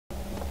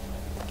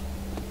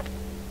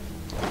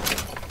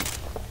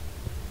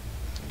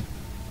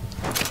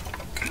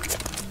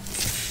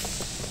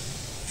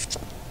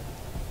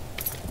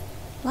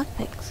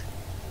lockpicks.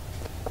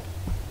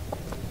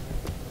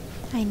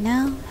 I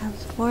now have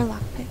 4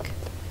 lockpick.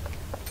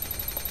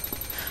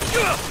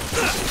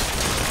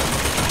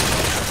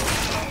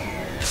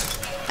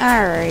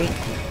 Alright.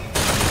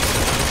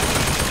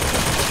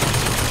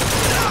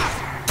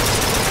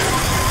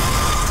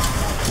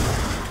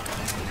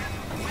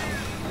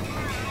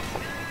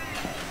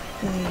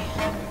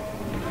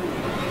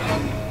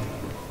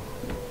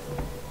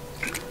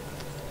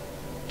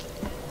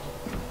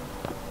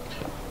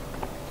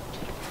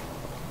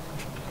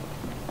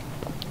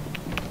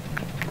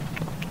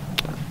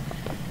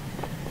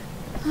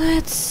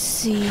 Let's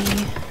see.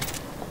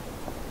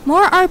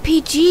 More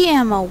RPG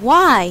ammo.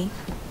 Why?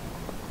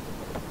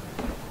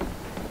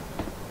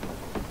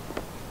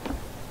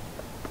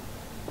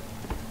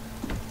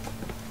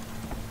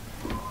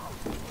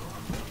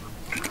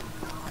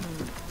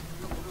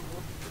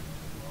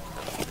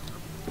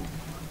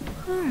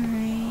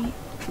 Alright.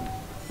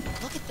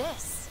 Look at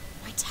this.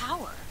 My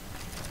tower.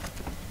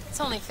 It's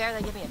only fair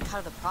they give me a cut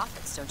of the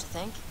profits, don't you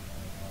think?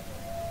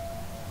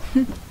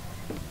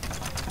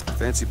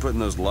 Fancy putting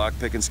those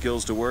lock-picking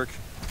skills to work?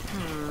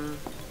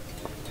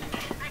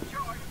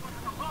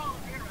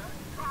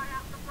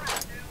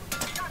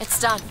 It's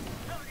done.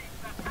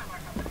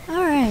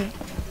 Alright.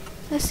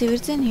 Let's see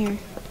what's in here.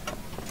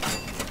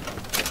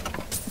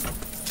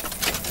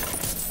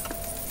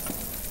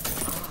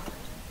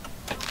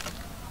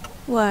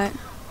 What?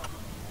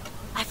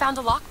 I found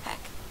a lockpick.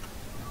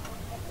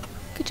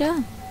 Good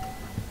job.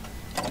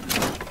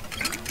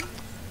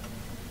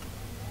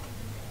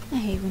 I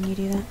hate when you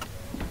do that.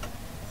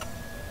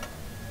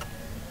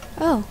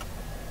 Oh.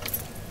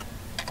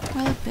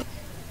 My lockpick.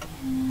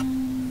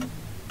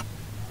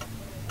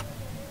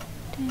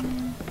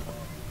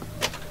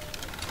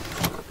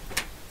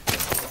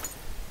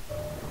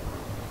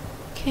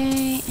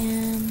 Okay,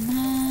 and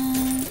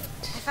that.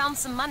 I found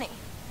some money.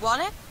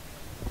 Want it?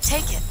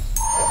 Take it.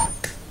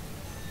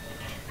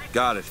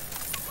 Got it.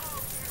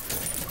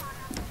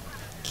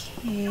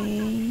 Okay.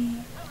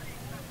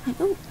 And,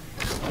 oh.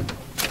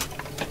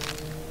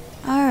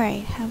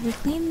 Alright, have we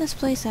cleaned this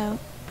place out?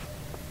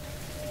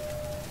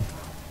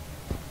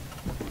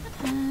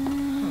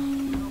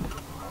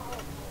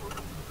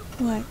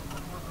 What?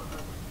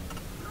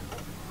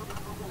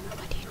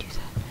 Why do you do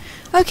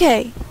that?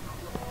 Okay.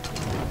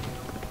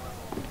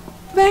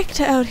 Back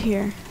to out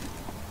here.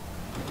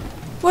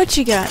 What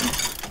you got?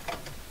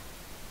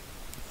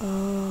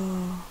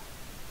 Oh.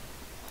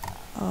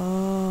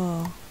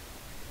 Oh.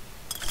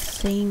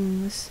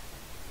 Things.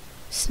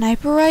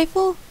 Sniper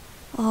rifle?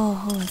 Oh,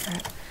 holy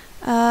crap.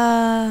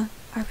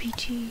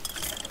 RPG.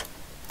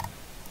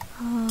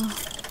 Oh.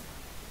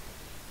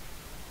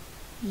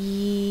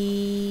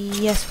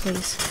 Yes,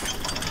 please.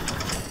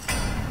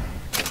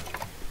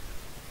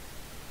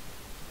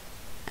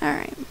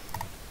 Alright.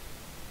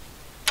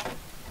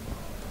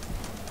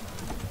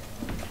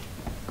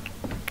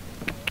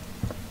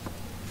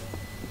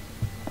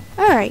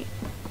 Alright.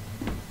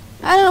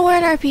 I don't know where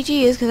an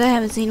RPG is because I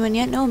haven't seen one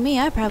yet. No, me,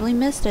 I probably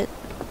missed it.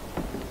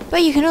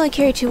 But you can only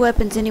carry 2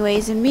 weapons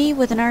anyways, and me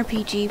with an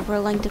RPG for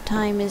a length of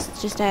time is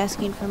just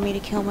asking for me to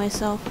kill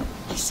myself.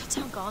 They shut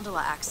down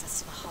gondola access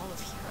to the Hall of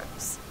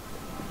Heroes.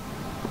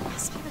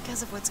 Must be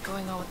because of what's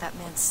going on with that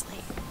man's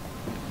slate.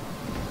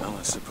 Well,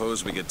 I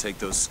suppose we could take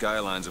those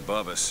skylines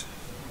above us.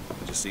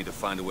 We just need to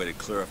find a way to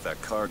clear off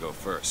that cargo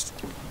first.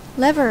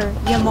 Lever,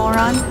 you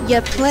moron. You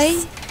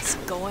play? It's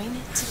going to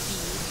be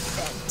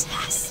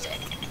fantastic.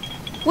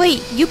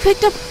 Wait, you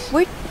picked up...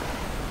 Where...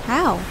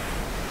 How?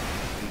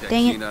 Think that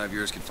Dang it. keen eye of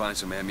yours could find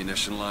some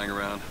ammunition lying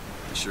around?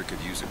 I sure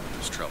could use it when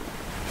there's trouble.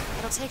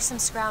 It'll take some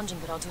scrounging,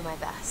 but I'll do my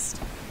best.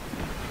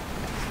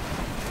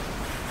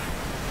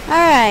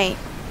 Alright.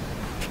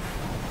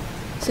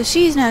 So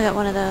she's now got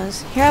one of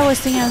those. Here I was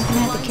thinking I was gonna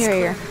have to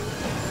carry her.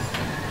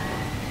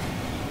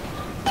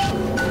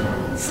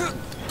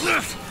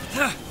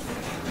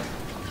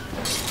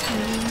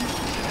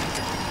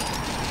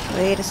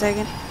 Wait a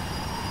second.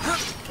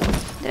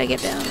 Did I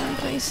get down in the wrong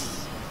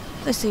place?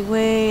 Let's see,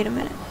 wait a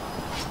minute.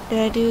 Did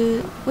I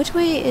do... Which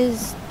way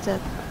is the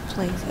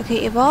place?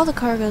 Okay, if all the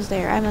cargo's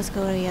there, I must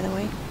go the other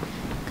way.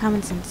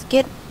 Common sense.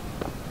 Get...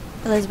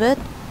 Elizabeth.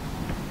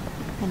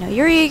 I know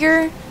you're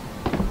eager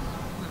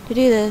to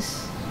do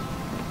this.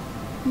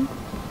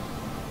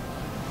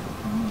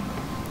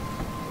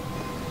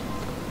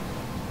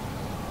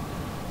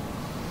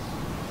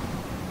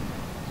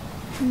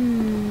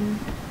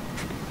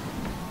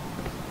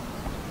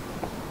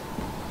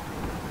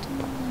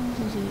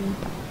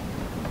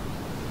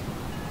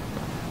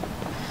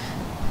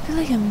 I feel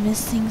like I'm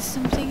missing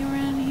something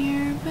around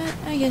here, but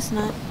I guess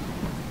not.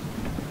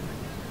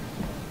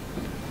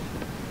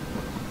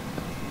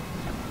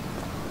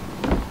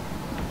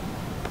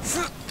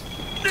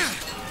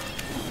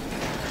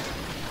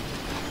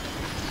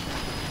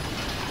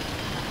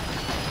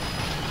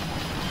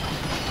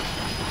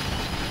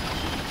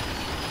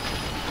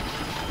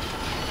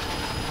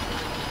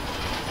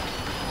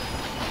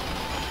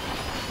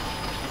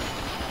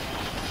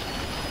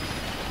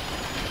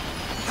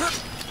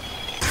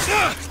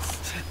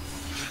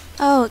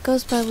 Oh, what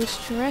goes by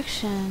which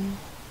direction.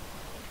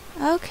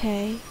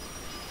 Okay.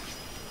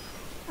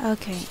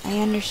 Okay, I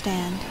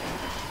understand.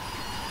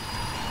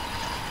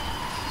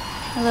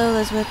 Hello,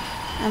 Elizabeth.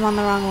 I'm on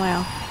the wrong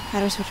wheel. How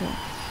do I switch over?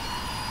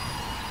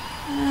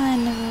 I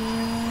never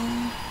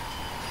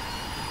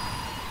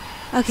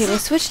really... Okay,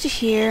 let's switch to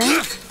here.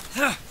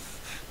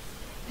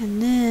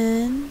 And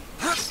then...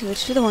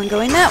 switch to the one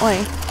going that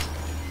way.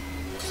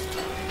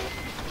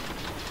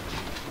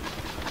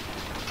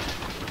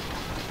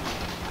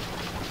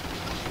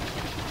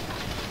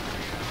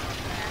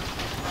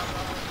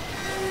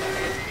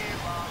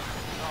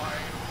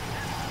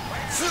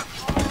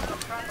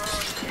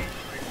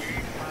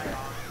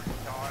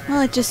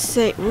 Well, it just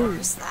say, ooh.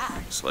 Who's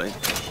that? Slay?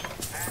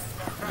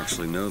 I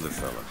actually know the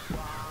fella.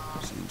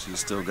 Seems he's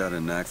still got a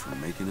knack for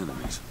making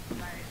enemies.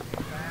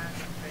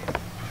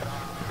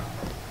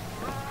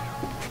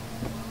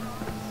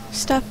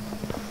 Stuff.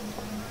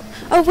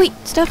 Oh, wait,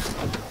 stuff.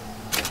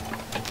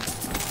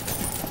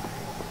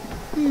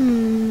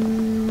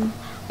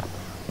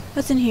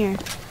 What's in here?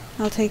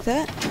 I'll take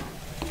that.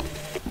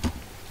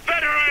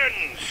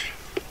 Veterans!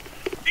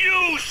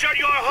 You shed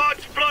your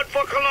heart's blood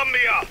for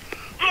Columbia!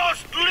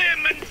 Lost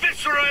limb and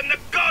viscera in the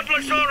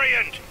godless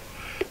Orient!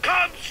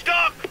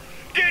 Comstock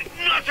did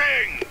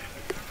nothing!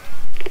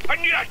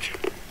 And yet,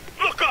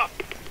 look up!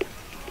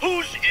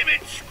 Whose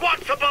image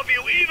squats above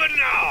you even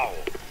now?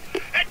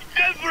 At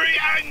every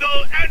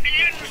angle and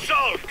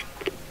insult!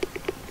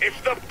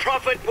 If the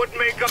prophet would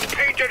make a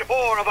painted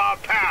whore of our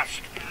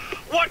past,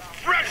 what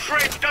fresh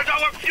race does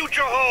our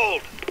future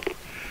hold?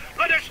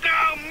 Let us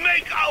now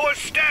make our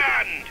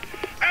stand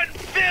and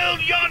fill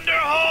yonder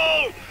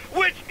hole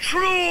with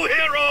true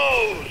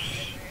heroes!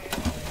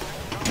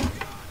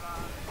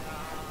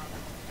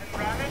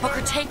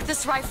 Booker, take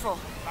this rifle.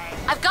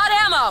 I've got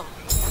ammo!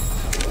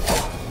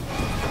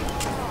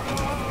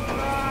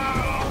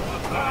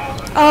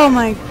 Oh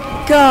my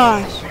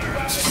gosh.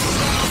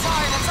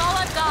 Sorry, that's all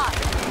I've got.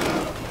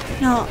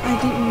 No, I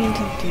didn't mean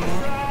to do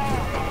that.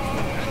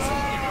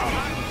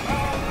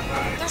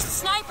 There's a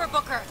sniper,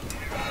 Booker.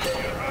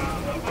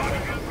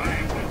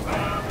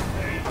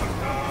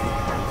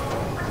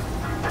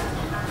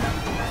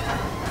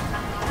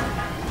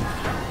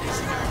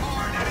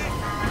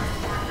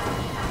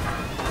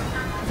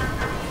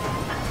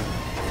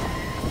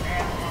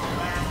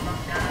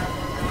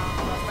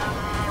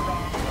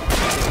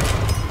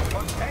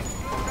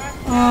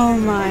 Oh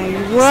my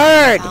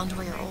word! Found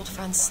where your old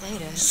friend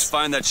Slade is. Just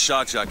find that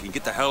shock jockey and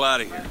get the hell out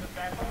of here.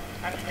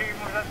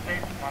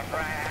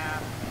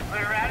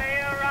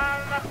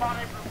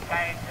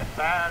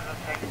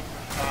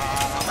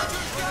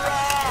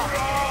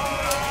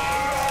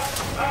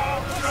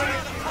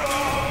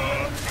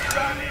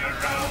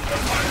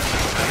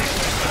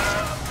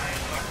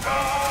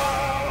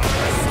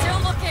 Still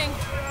looking.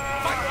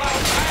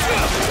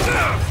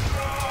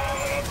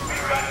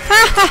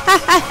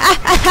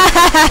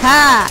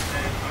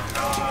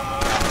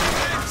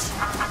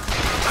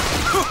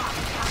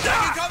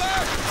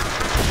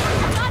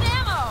 I've got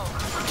ammo.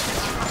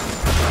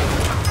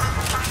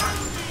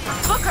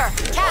 Booker,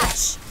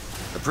 catch.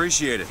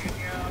 Appreciate it.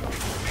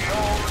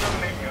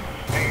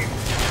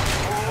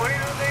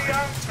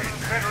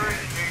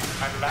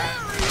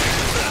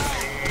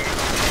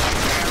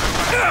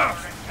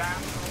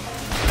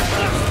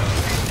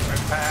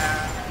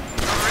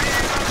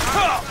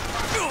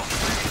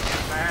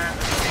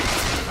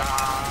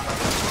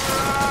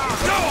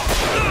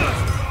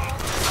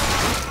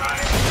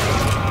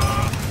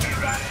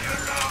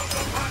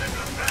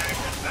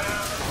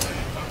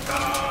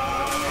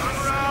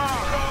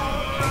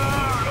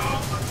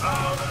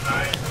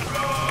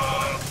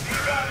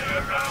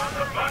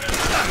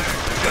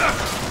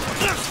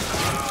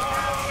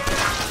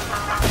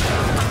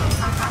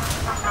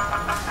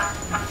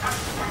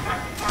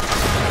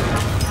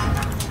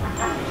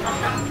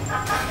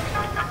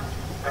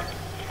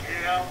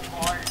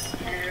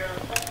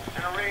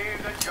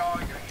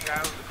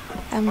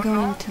 I'm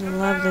going to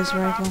love this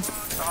rifle.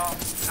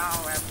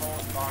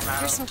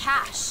 Here's some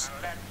cash.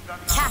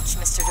 Catch,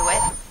 Mr.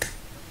 DeWitt.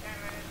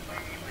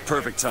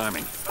 Perfect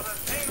timing.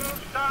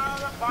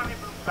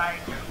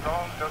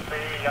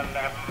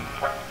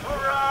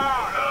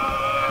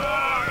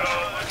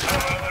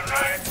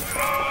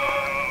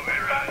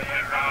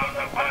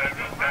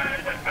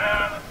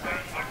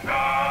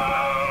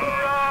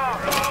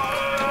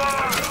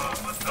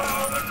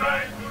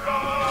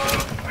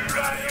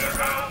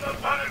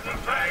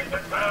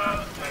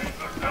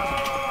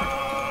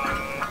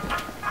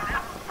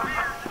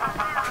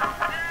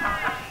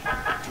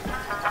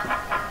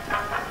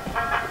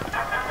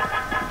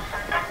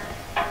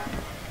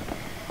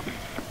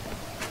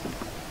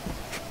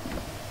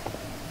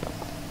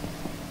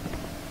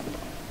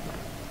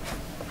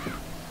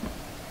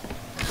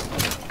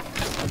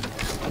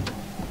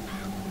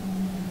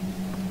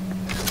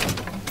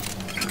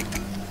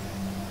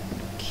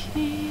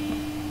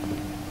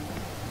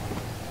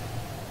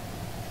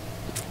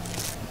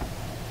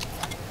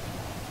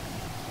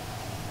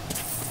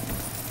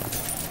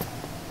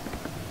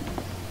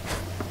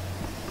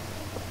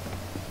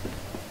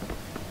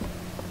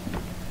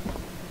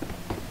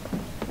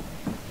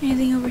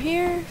 Anything over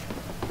here?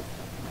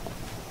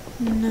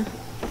 No.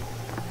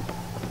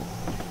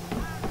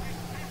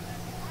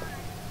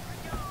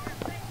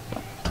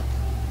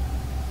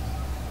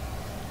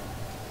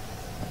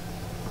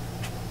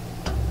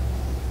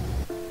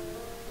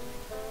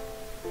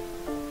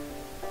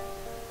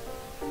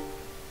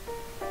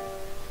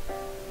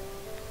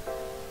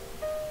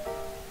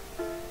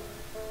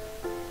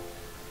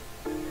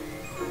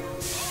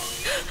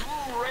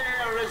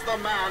 The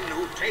man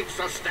who takes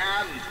a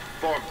stand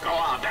for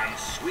God and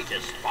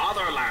sweetest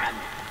fatherland.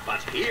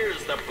 But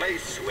here's the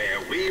place where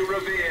we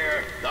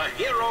revere the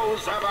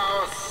heroes of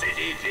our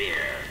city dear.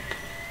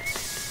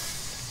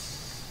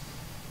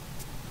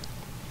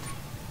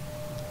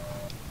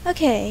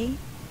 Okay,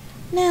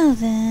 now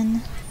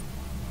then.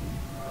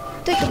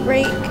 Took a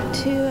break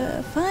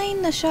to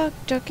find the shock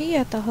jockey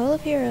at the Hall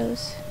of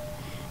Heroes.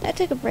 I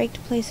took a break to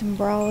play some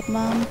Brawl with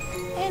Mom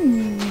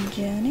and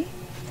Johnny.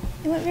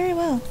 It went very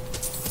well.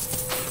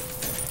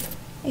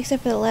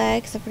 Except for the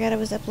lag, because I forgot I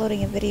was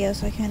uploading a video,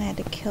 so I kind of had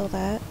to kill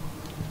that.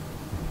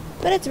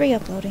 But it's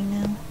re-uploading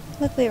now.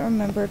 Luckily it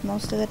remembered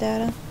most of the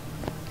data.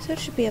 So it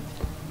should be up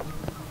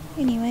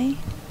anyway.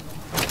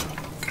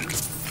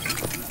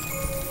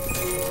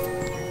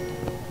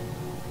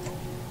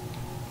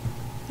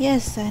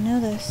 Yes, I know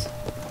this.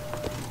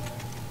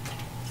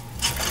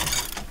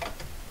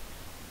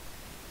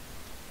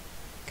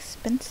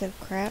 Expensive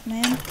crap,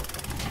 man.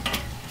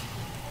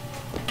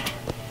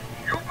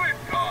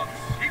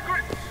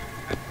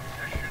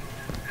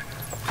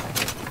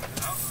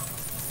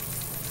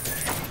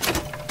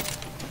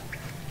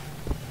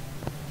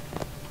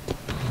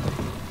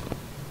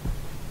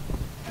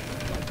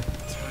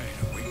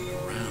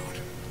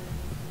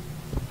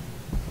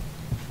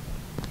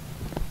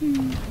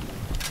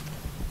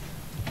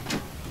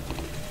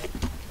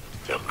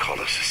 They'll call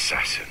us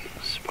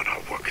assassins when our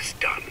work is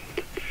done.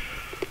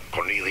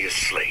 Cornelius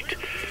Slate,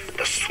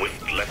 the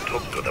swift left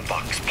hook of the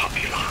Vox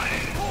Populi.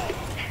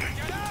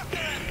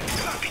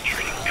 I'll be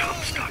trading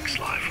Comstock's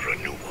life for a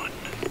new one.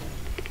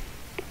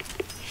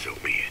 So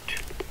be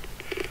it.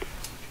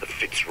 The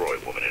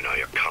Fitzroy woman and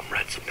I are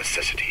comrades of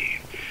necessity.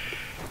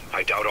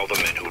 I doubt all the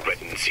men who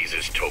read in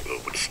Caesar's toga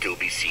would still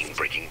be seen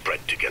breaking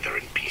bread together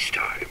in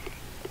peacetime.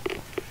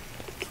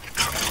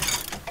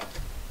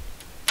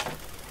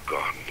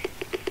 Gone.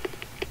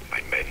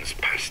 My men's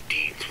past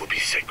deeds will be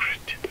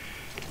sacred,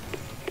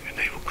 and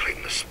they will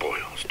claim the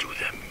spoils due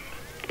them.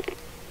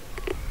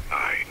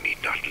 I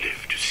need not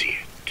live to see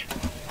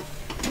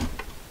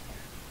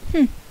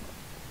it.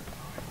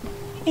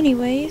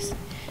 Anyways,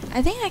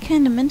 I think I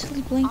kind of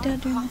mentally blinked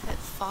out during Prophet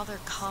Father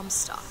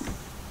Comstock,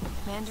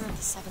 commander of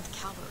the 7th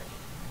Cavalry.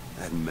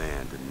 That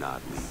man did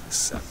not lead the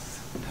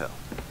 7th. Hell,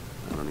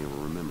 I don't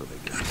even remember the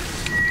guy.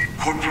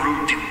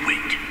 Corporal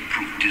DeWitt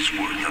proved his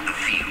worth on the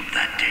field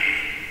that day.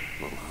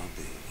 Well, I'll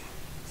be.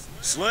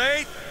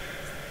 Slate?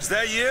 Is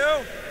that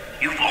you?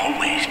 You've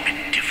always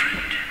been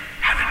different,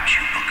 haven't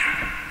you,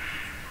 Booker?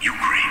 You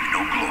crave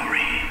no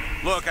glory.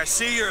 Look, I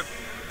see you're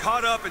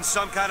caught up in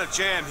some kind of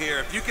jam here.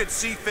 If you could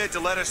see fit to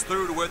let us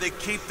through to where they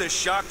keep this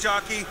shock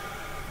jockey,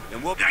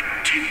 then we'll...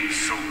 That tin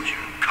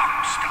soldier,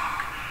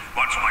 Comstock,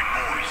 once my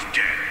boy's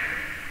dead.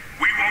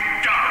 We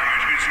won't die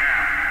at his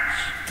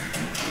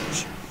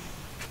hands.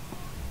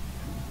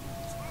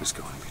 There's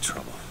going to be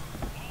trouble.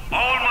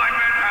 All my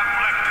men have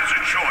left is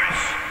a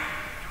choice.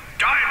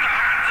 Die at the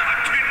hands of a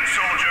tin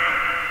soldier,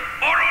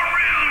 or a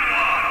real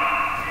one!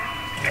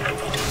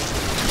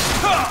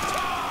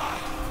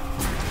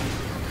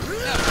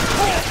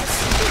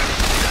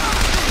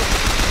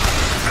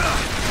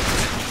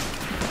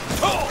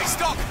 Hey,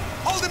 stop!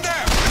 Hold him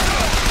there!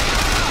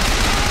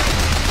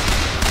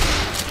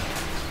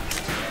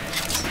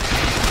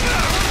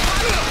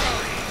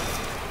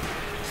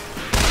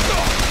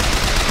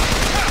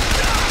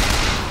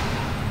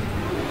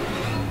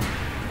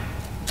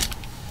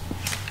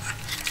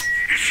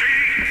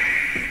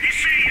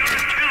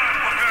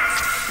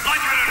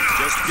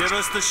 Give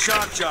us the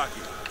shock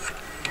jockey.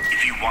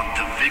 If you want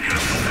the vigor,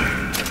 Booker,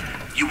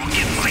 you will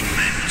give my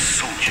men a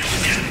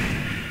soldier's death.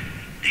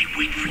 They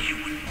wait for you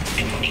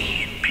in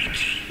me and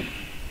Peking.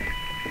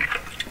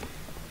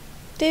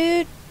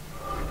 Dude,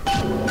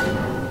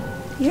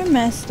 you're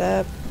messed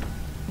up.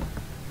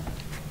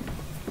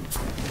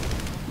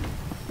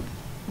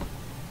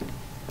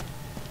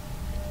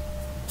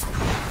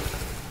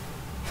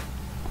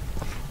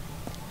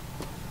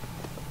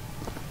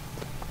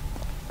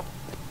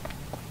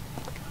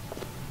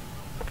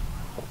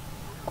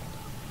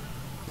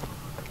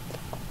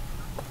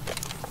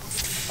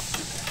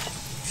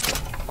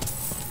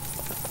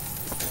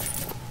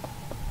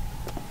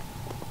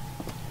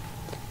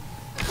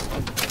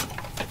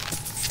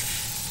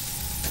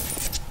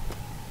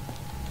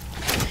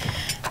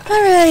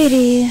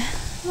 Alrighty,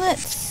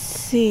 let's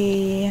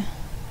see.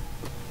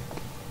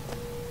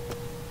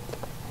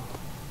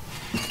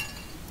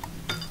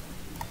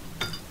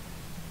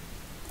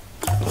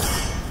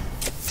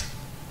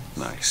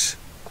 Nice.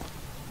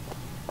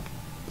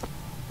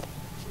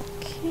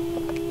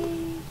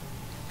 Okay.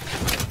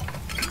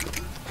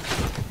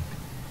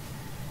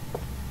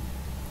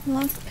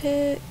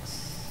 Lockpicks.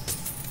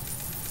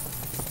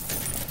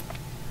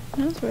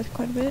 That's worth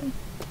quite a bit.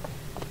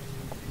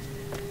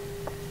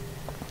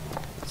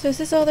 So is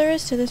this all there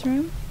is to this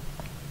room?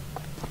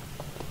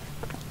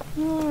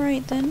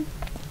 Alright then.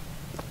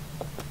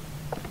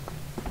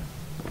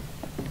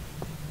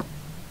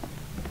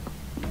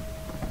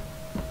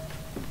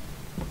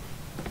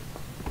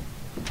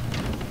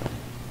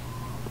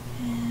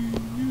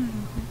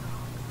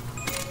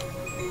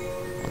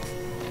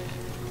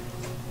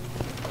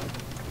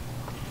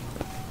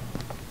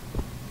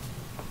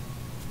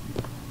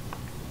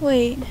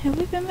 Wait, have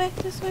we been back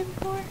this way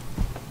before?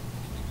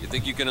 You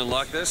think you can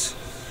unlock this?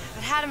 If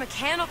it had a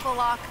mechanical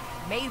lock,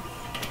 maybe.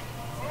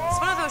 It's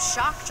one of those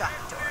shock jock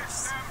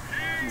doors.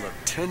 Look,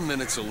 10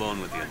 minutes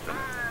alone with the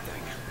infinite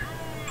thing.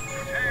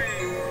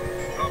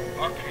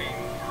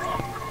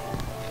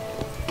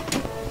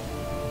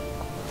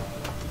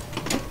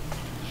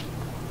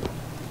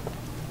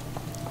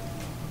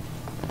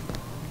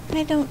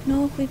 I don't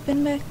know if we've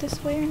been back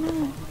this way or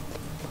not.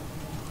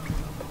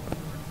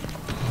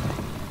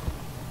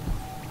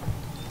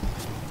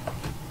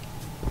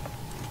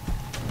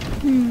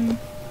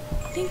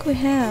 I think we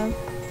have.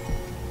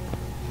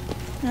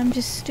 I'm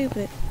just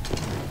stupid.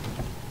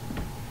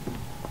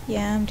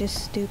 Yeah, I'm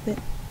just stupid.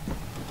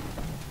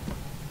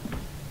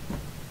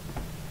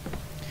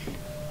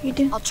 You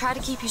do? I'll try to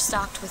keep you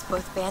stocked with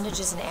both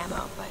bandages and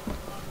ammo, but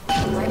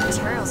the right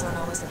materials aren't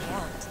always in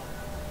hand.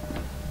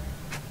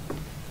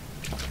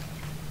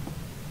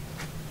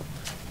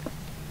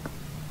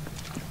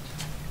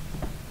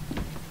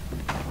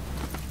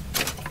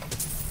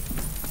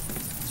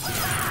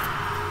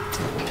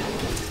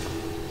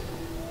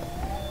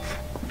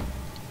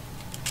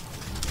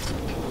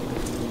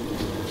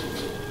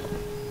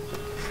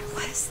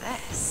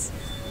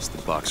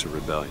 Boxer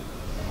Rebellion.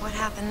 What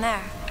happened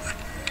there?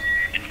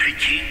 In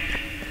Peking,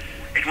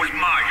 it was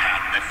my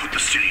hand that put the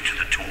city to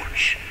the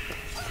torch.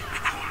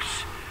 Of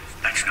course,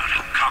 that's not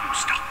how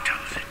Comstock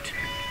tells it.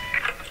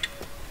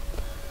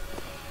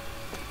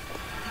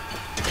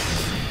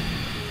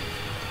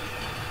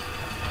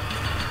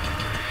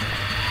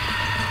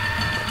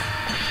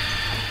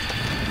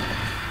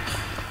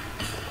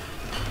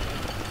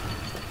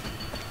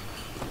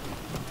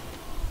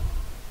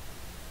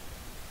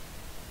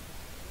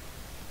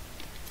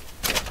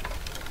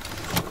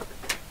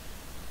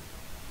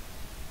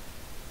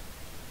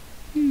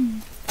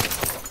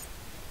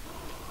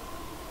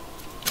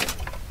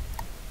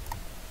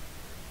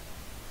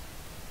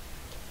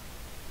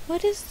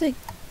 What is the...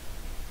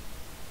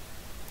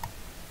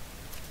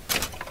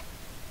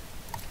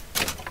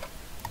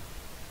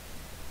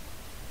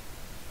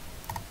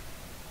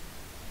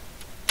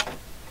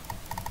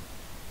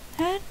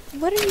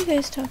 What are you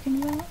guys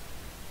talking about?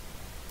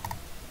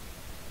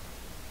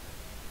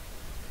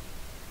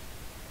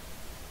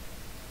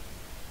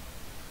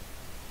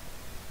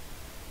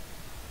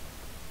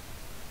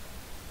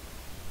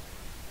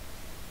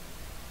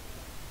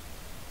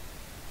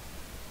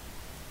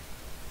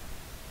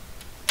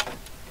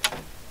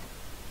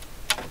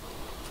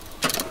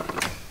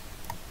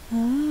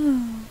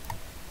 Oh.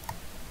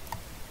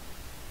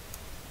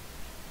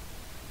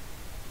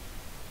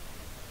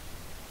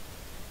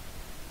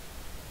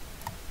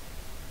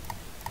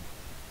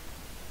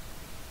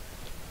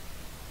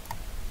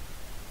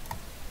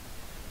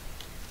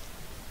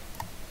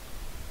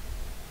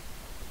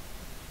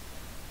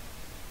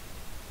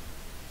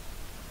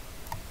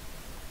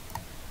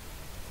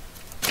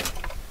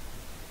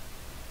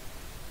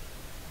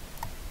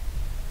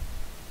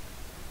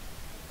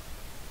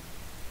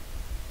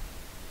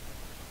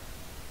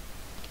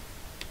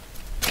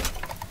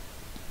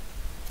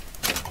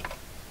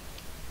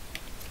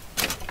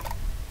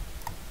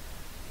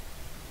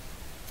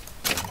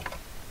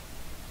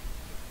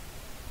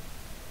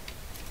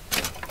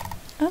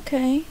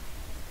 Okay.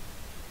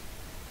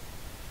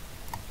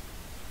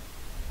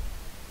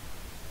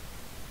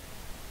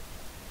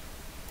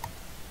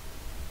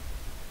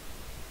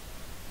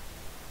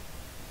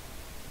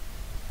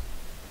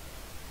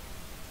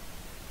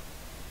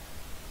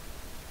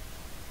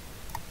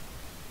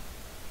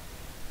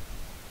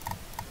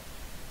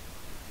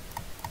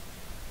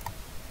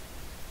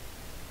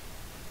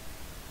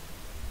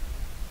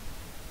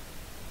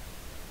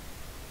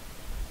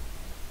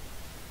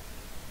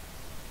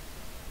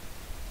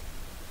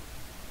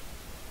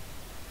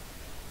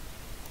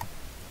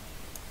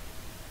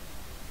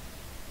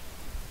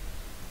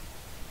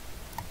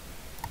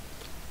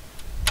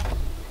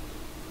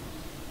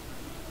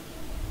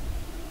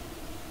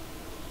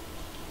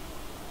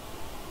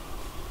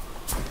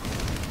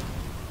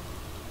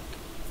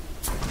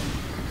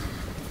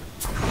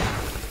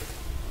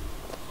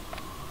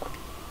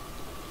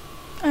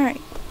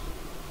 Alright.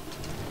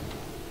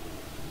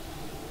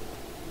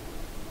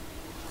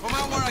 Come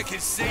out where I can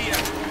see you.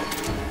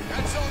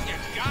 That's all you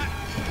got?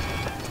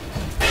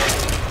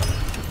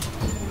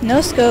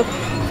 No scope.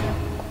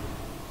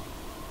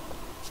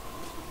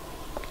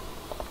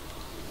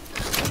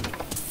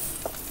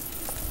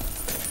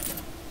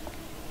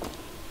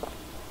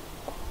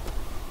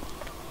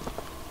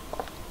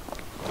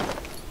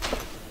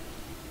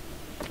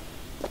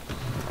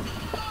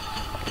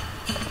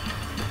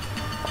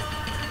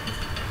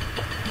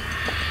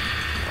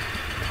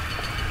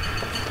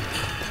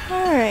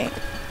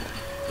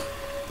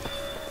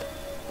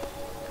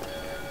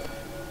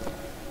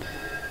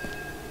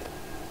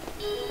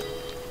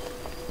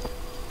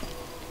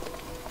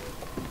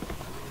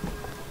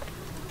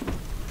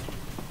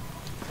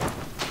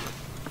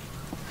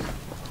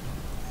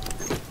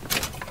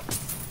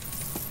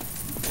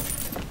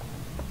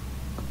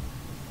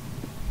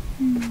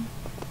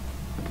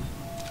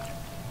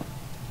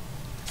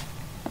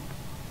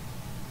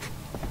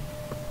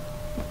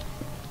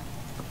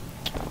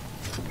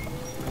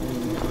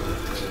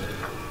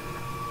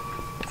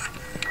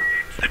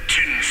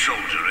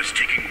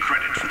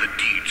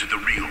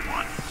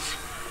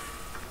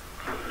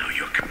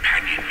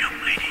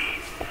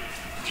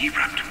 He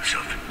wrapped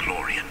himself in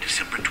glory on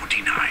December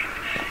 29,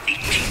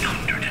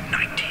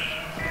 1890.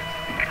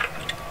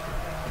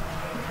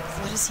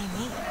 What does he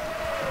mean?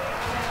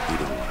 You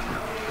don't want to know.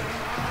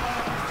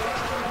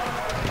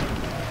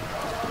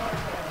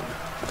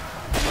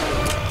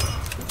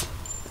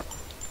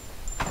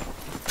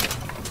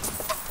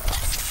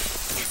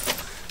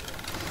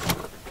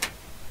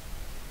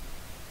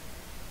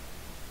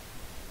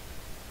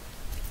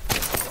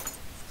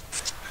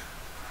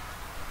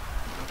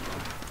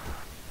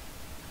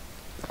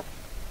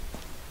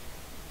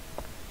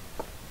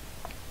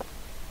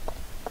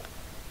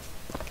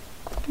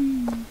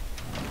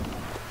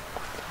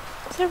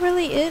 Is that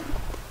really it?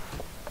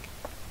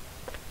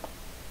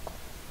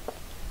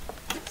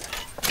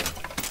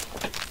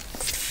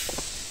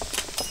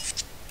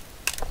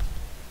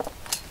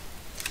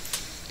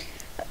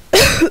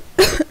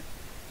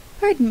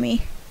 Pardon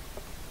me.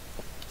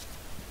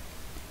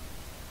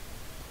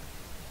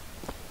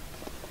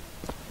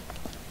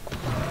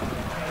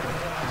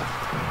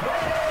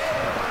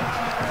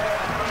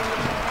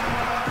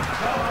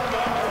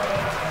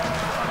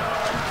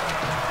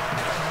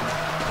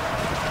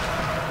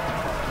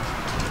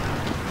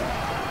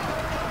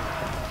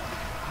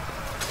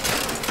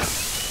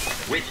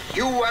 With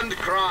hue and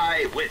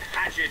cry, with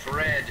hatchet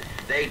red,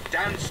 they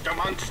danced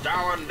amongst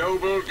our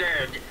noble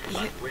dead.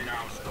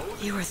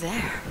 You were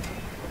there.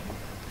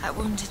 That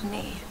wounded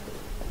knee.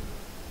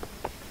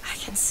 I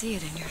can see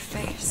it in your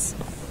face.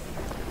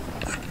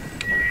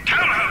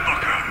 Tell her,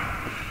 Booker!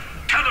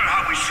 Tell her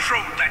how we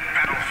strode that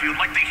battlefield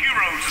like the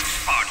heroes of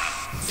Sparta.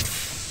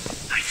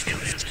 I still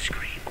hear the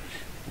screams.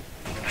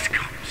 It's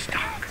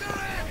Comstock.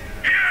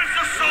 Here's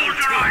the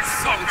soldier I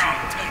spoke of!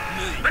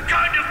 The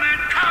kind of man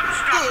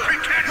Comstock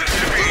pretended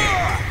to be!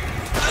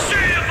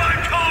 See if I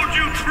told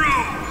you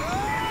true!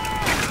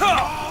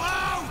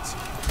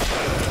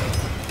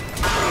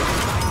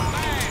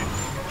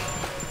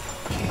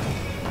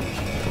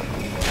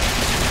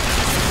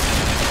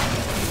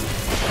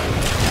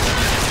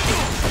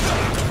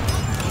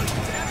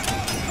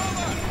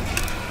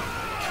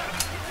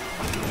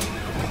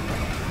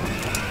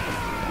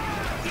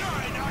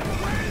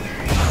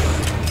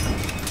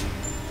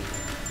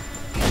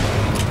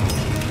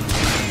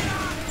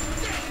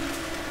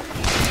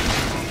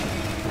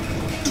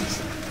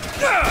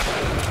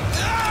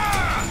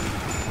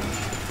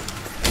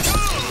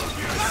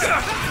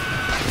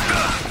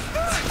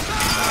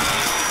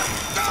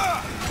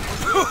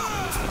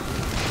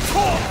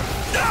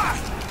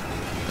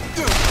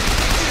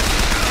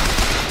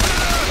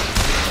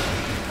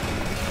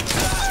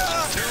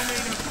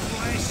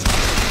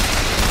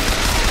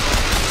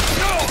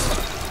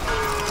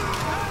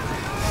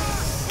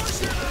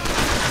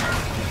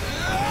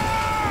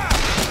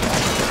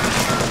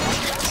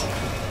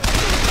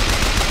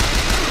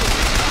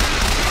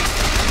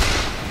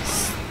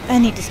 I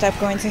need to stop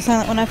going so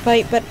silent when I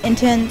fight, but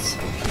intense.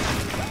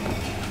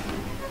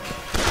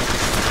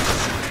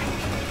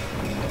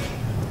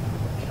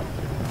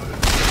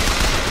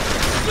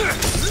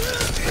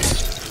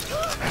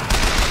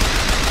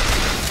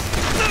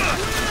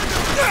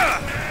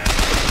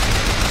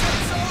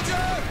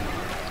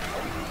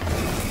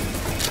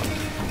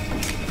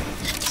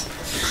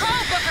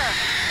 Crawl, Booker!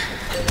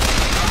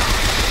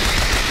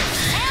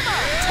 Ammo!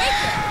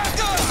 Take it!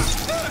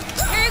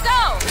 Here you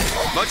go!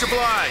 Much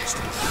obliged.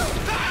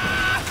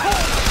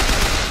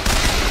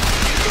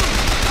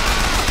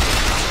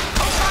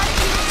 I'll try to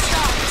keep it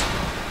stopped.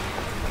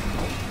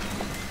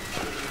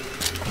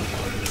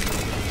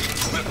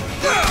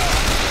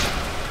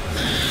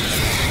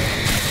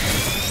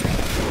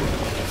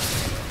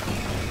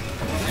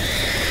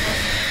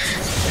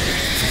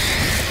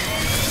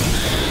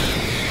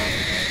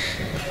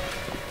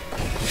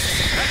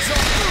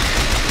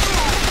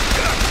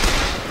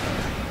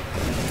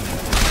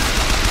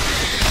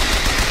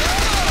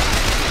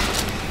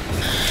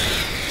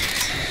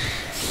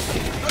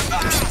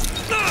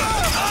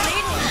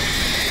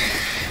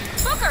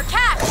 Booker,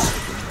 catch!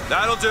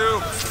 That'll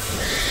do.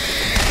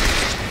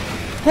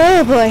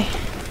 Oh boy.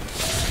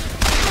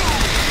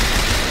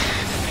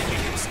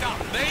 Stop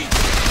me.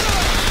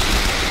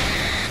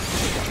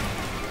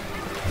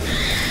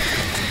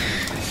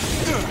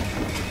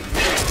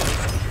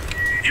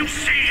 You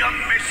see, young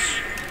miss?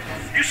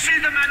 You see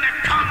the man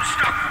that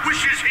Comstock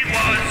wishes he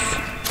was?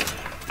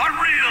 A real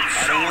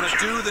I don't want to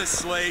soldier. do this,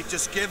 Slade.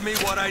 Just give me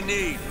what I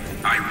need.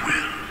 I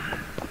will.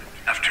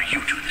 After you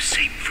do the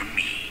same for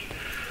me.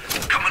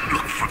 Come and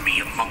look for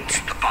me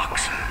amongst the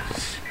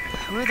boxers.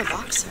 Who are the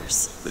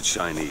boxers? The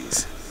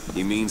Chinese.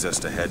 He means us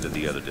to head to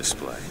the other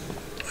display.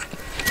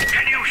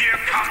 Can you hear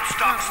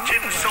Comstock's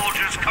tin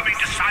soldiers coming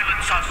to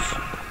silence us?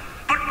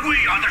 But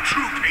we are the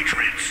true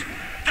patriots.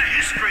 The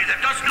history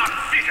that does not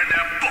fit in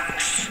their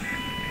books.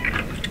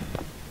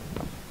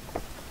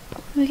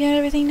 We got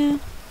everything now?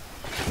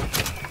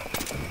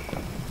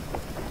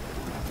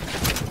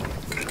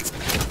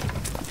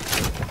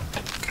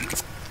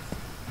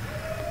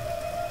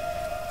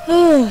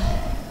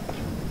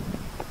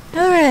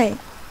 Alright.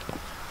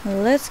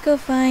 Let's go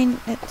find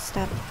it.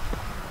 Stop.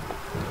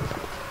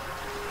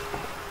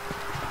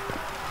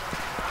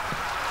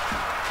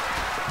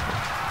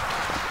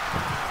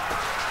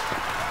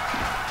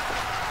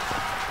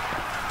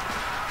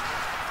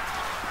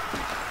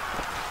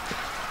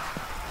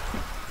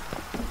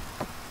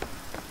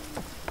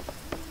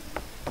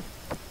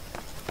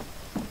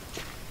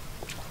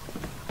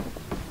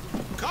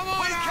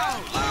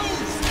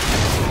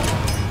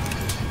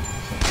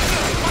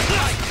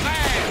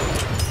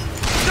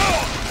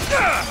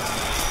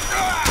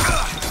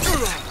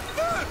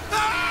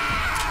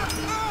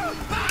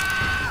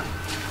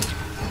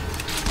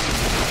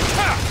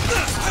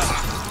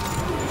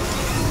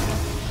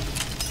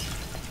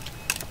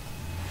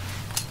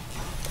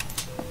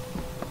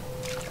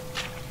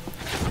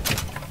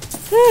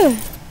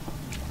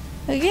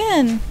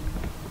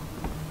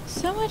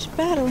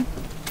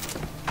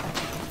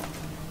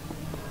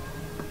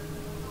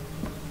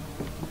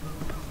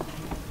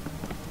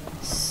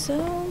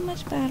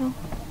 much battle.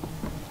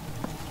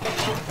 I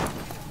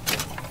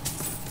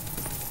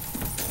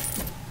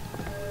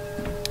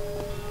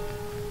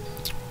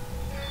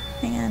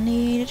think I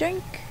need a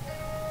drink.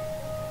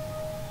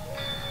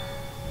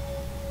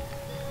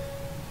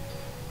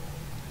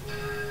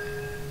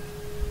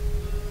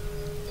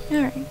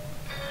 Alright.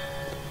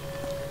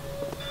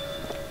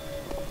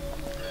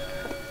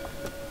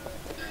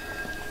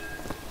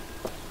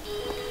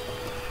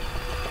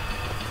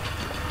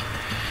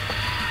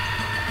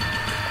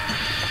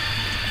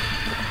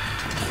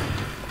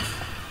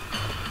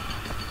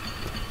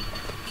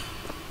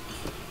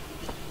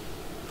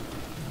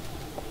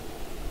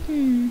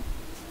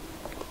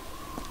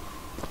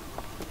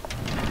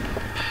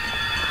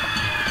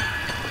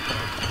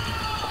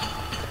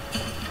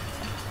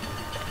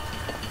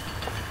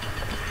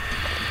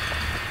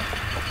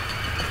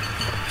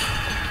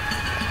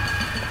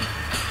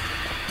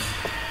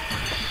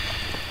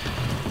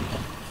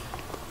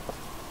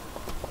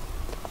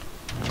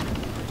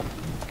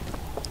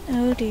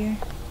 Oh dear.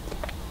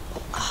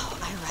 Oh,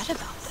 I read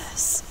about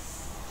this.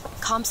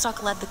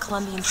 Comstock led the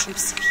Colombian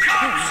troops to Peking.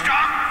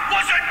 Comstock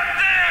wasn't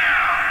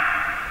there!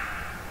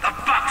 The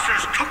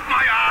Boxers took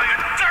my eye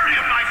and 30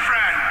 of my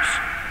friends!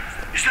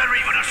 Is there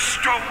even a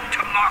stone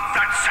to mark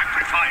that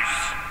sacrifice?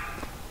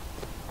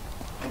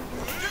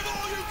 Give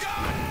all you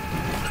got!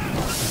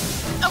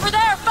 Over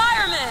there,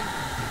 firemen!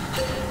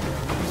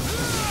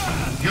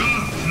 Your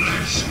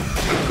flesh!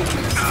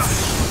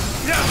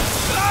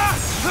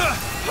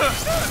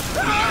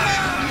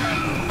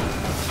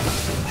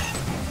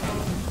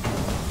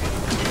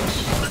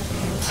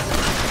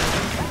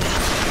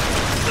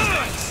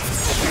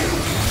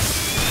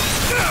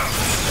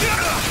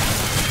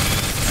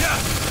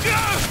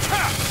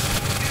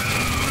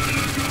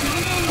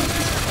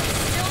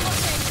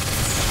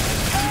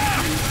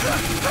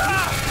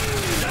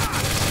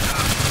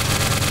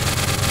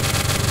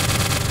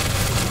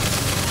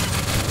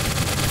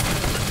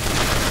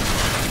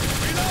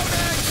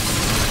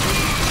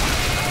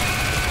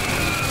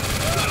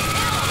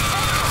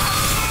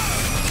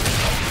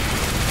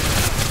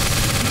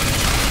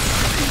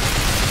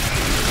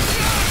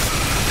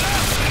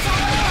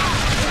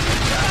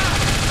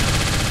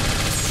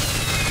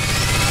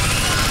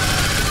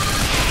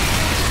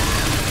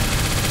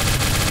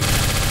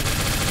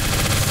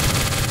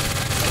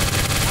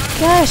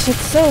 Gosh,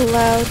 it's so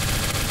loud.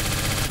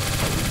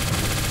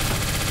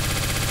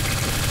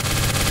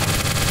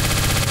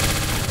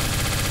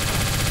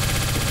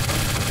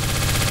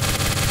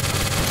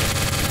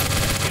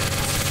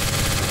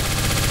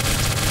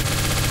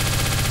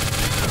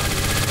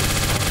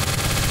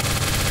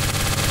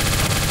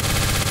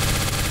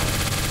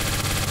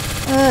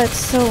 Oh, it's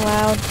so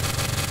loud.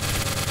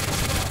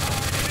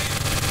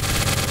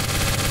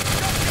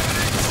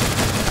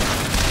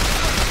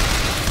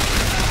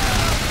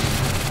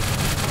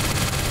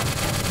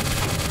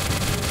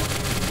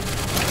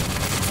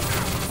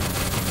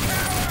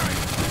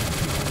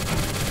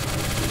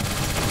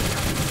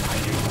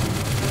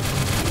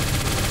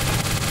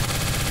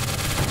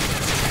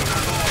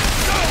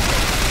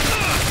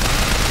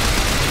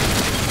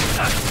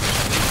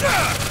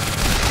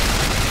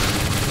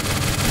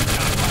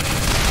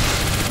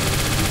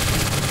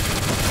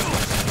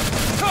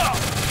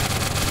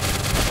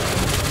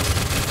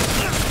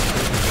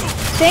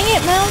 Dang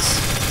it,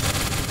 mouse!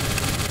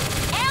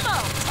 Ammo!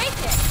 Take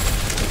it!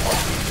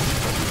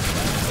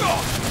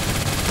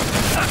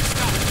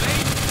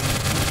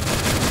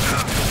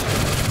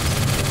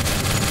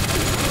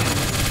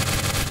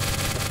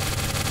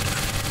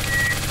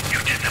 You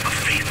did them a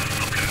favor,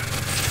 Booker.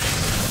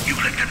 You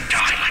let them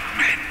die like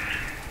men.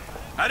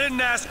 I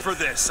didn't ask for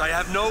this. I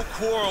have no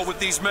quarrel with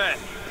these men.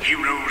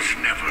 Heroes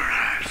never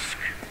ask.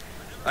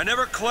 I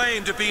never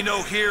claimed to be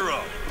no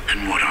hero.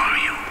 Then what are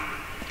you?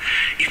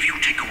 If you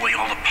take away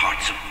all the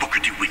parts of Booker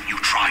DeWitt you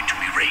tried to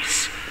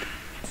erase,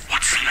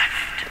 what's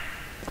left?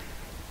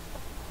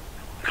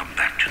 Come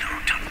back to the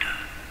Rotunda.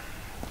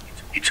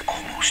 It's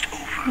almost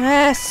over.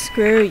 Ah,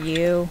 screw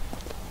you.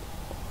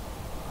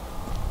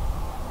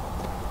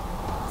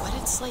 What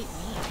did Slate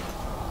mean?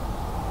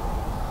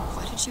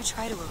 What did you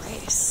try to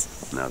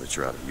erase? Now that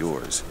you're out of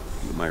yours,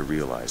 you might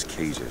realize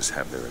cages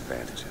have their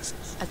advantages.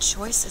 A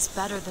choice is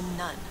better than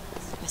none,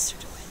 Mr.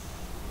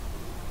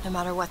 DeWitt. No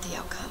matter what the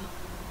outcome.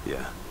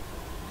 Yeah.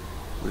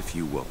 What if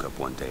you woke up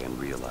one day and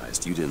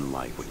realized you didn't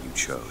like what you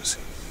chose?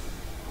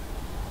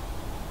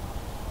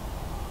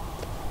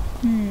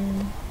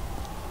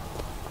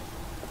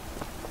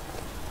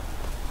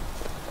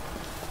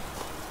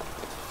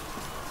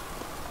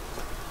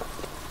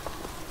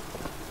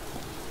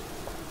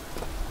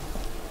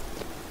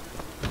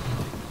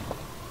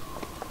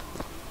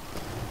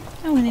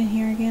 I went in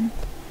here again.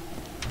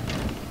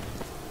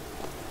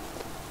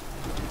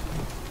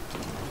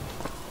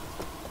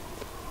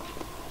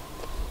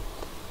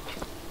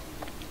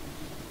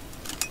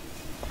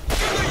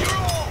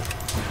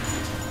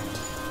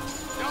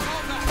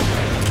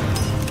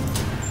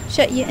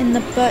 Shut you in the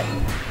butt.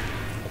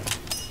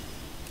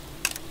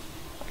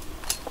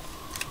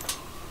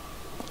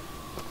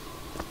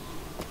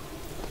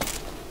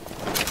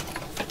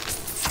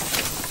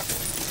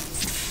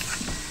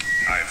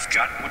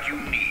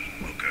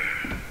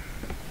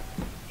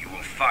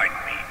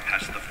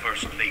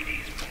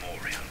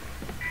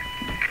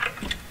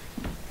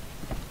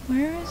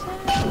 Where is it?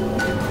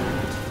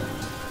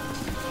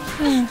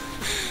 Huh.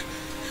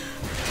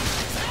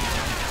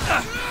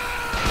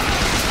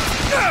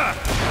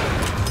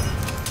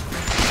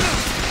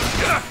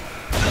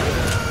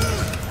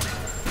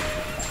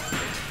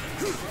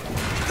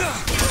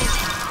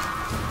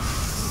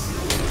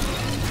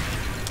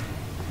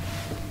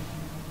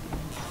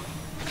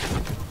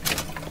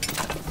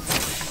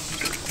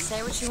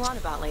 Say what you want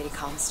about Lady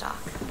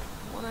Comstock.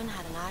 The woman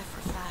had an eye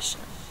for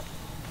fashion.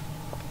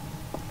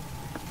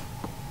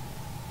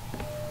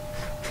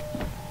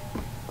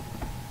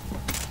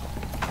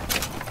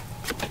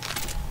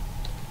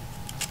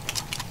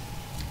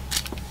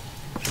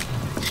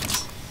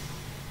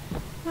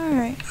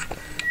 Alright.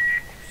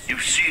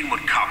 You've seen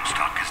what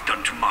Comstock has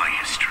done to my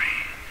history.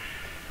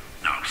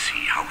 Now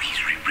see how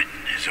he's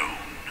rewritten his own.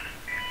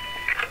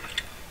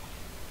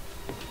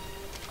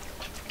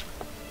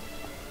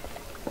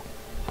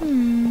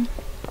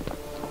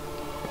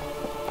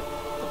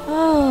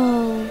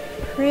 Oh,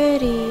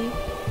 pretty.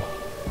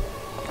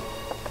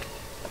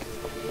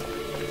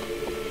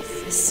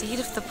 The seed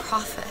of the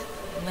prophet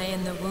lay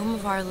in the womb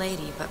of Our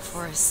Lady, but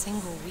for a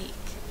single week.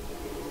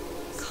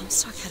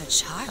 Comstock had a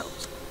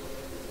child.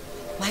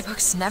 My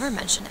books never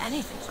mention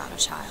anything about a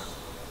child.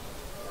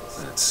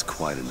 That's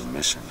quite an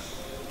omission.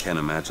 Can't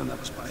imagine that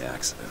was by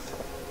accident.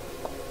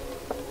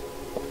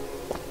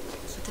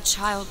 But the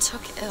child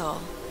took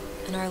ill,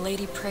 and Our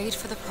Lady prayed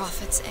for the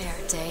prophet's heir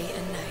day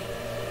and night.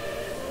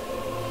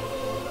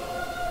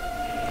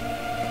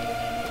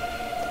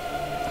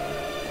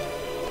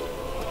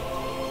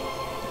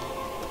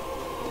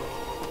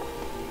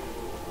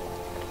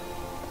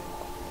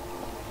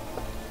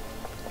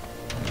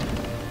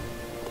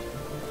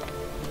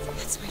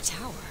 That's my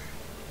tower.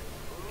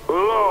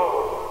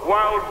 Lo,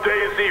 while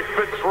Daisy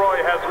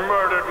Fitzroy has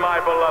murdered my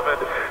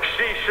beloved,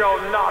 she shall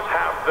not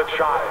have the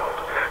child.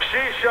 She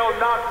shall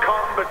not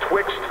come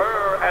betwixt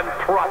her and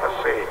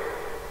prophecy.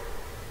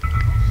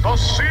 The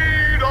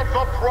seed of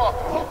the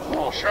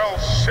prophet shall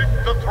sit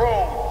the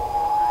throne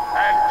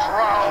and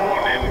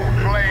drown in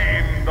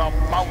flame the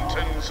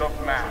mountains of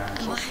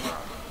man.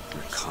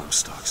 You're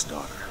Comstock's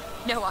daughter.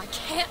 No, I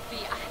can't be.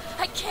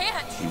 I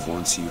can't. He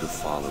wants you to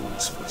follow in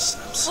his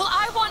footsteps. Well,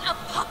 I want a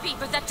puppy,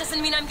 but that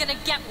doesn't mean I'm gonna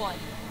get one.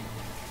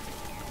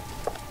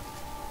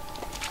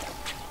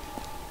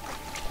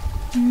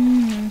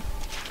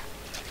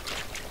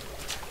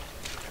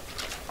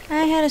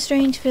 I had a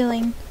strange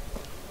feeling.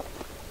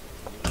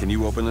 Can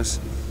you open this?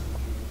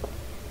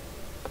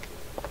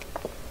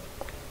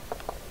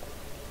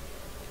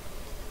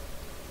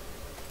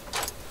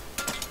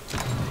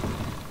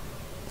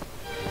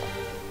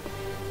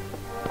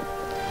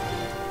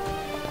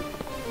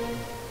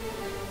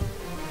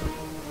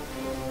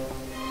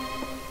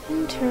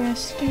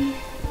 Interesting.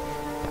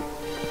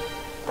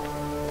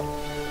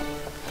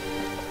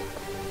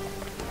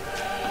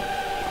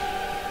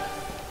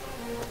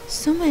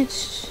 So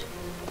much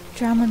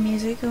drama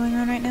music going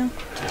on right now.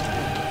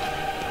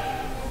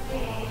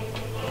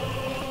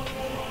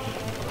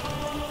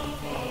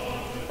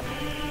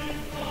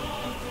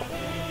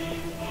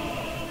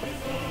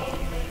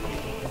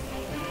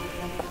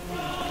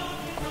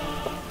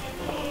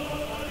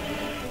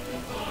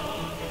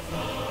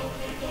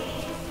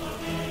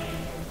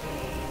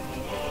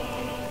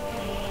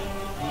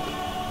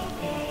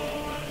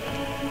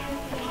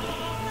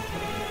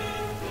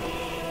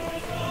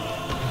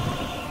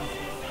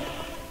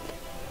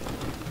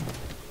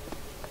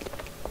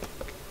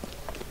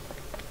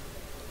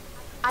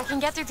 I can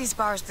get through these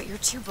bars, but you're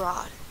too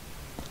broad.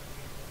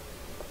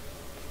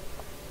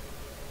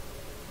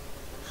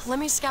 Let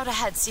me scout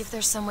ahead, see if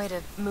there's some way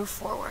to move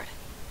forward.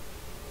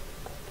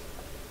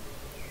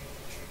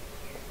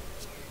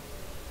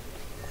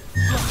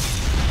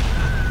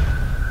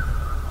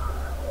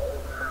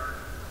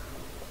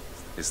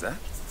 Is that?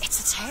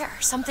 It's a tear,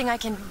 something I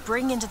can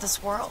bring into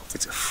this world.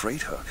 It's a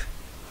freight hook.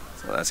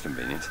 Well, that's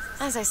convenient.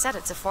 As I said,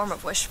 it's a form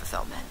of wish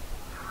fulfillment.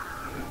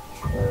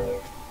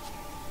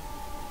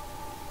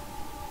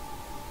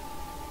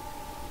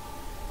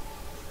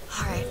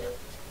 All right.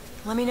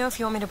 Let me know if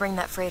you want me to bring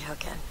that freight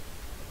hook in.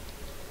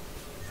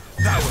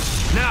 That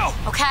one! Now!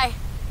 Okay.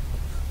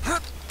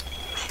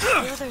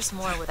 I feel there's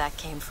more where that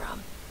came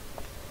from.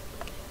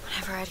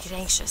 Whenever I'd get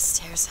anxious,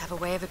 tears have a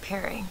way of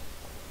appearing.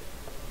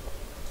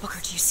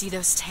 Booker, do you see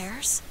those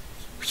tears?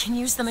 We can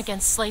use them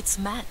against Slate's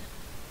men.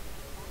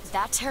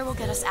 That tear will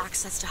get us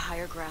access to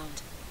higher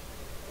ground.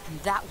 And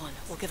that one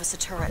will give us a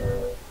turret.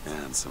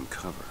 And some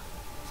cover.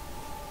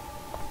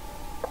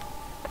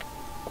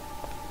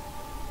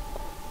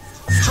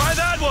 Try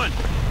that one!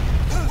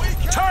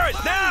 Turret,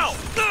 now!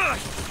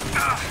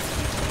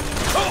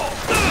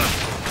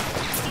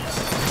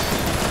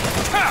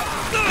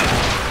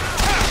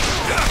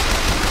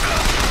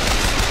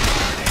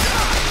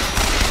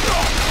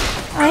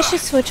 I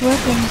should switch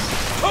weapons.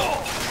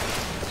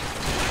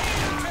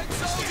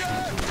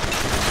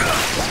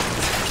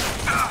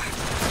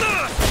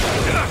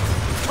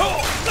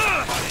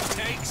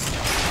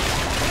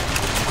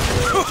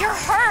 You're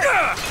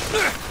hurt!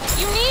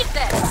 You need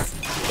this!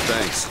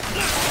 Thanks.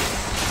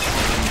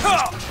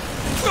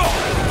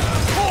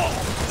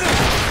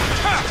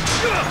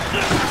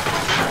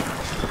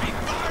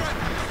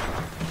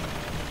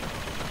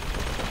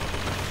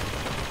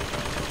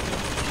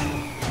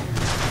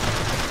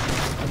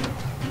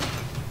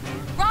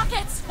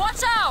 Rockets!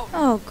 Watch out!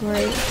 Oh,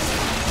 great.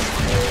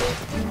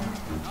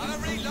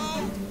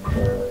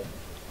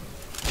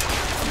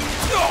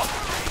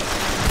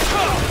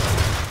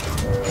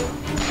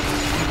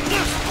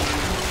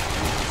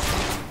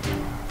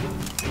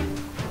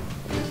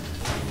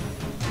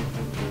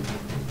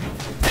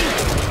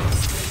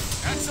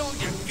 That's all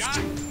you got?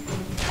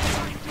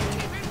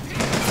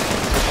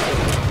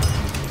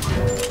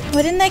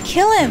 Why didn't that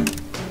kill him?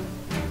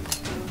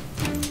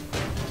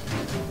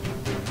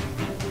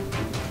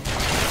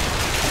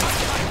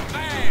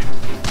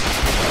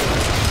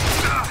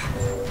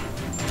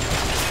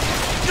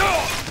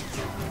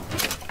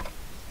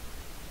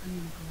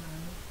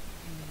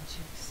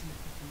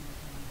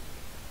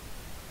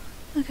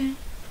 Okay.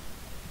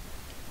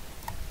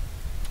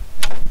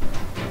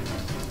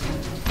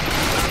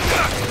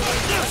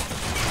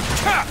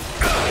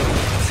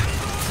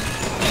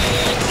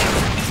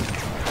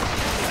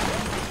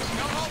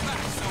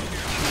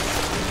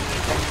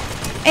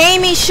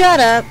 Amy, shut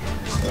up.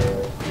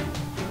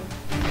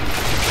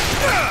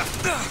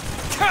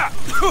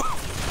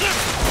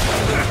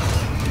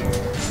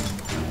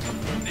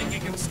 Think you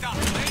can stop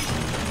me?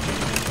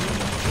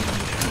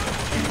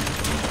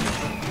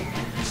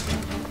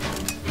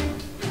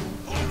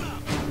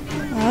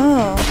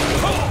 Oh.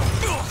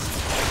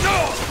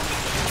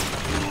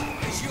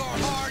 Is your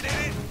heart in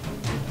it?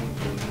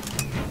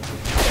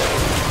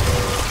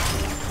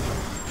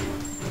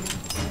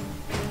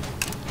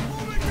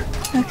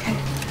 Okay.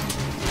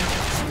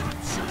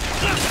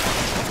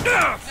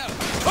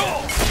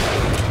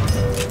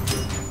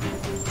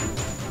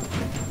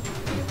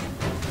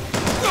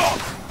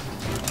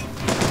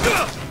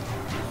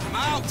 I'm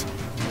out.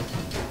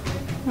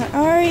 Where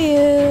are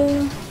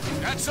you?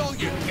 That's all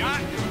you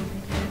got?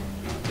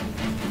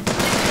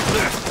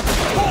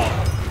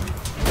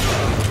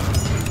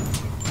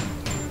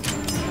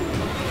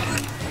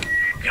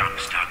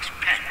 Youngstock's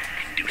pen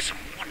can do some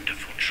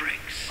wonderful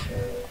tricks.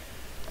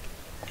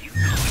 You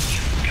know what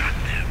you've got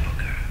there,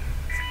 Booker.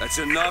 That's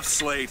enough,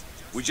 Slate.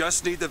 We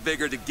just need the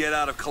vigor to get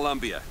out of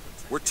Columbia.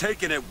 We're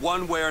taking it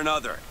one way or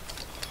another.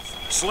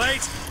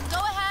 Slate! Go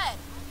ahead.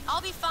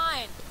 I'll be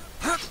fine.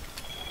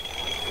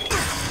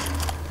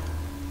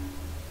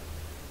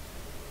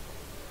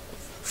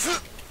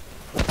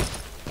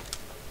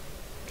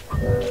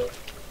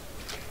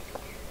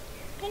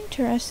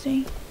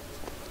 Interesting.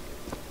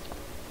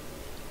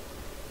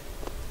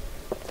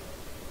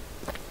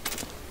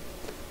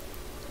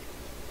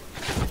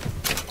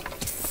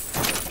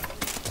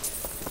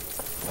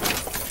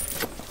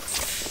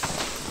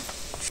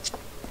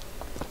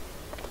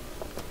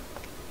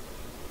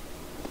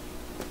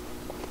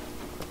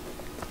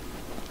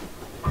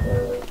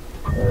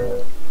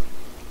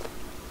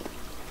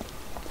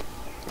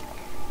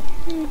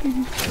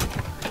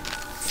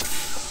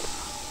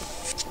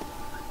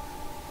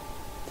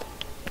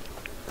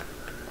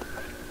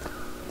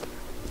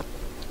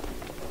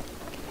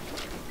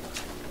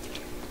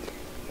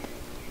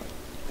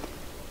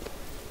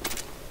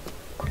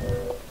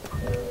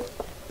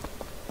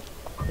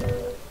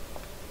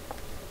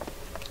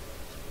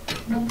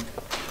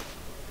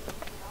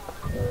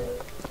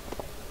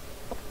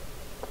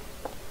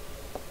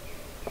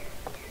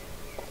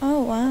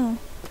 Oh, wow.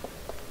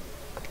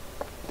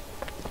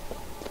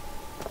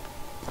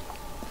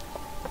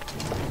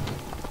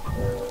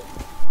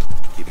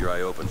 Keep your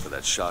eye open for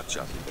that shock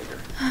jockey, Vigor.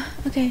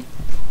 Okay.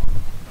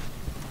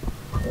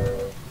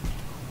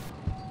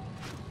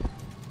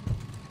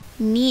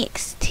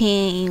 Next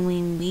time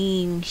when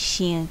we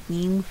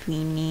something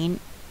funny.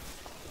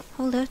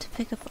 Hold up to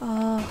pick up.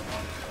 Oh.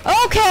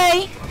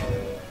 Okay!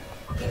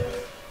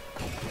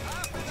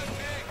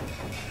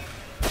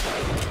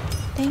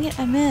 Dang it,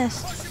 I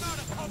missed.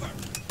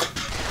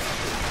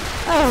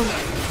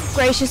 Oh,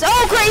 gracious.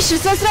 Oh,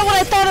 gracious! That's not what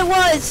I thought it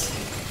was!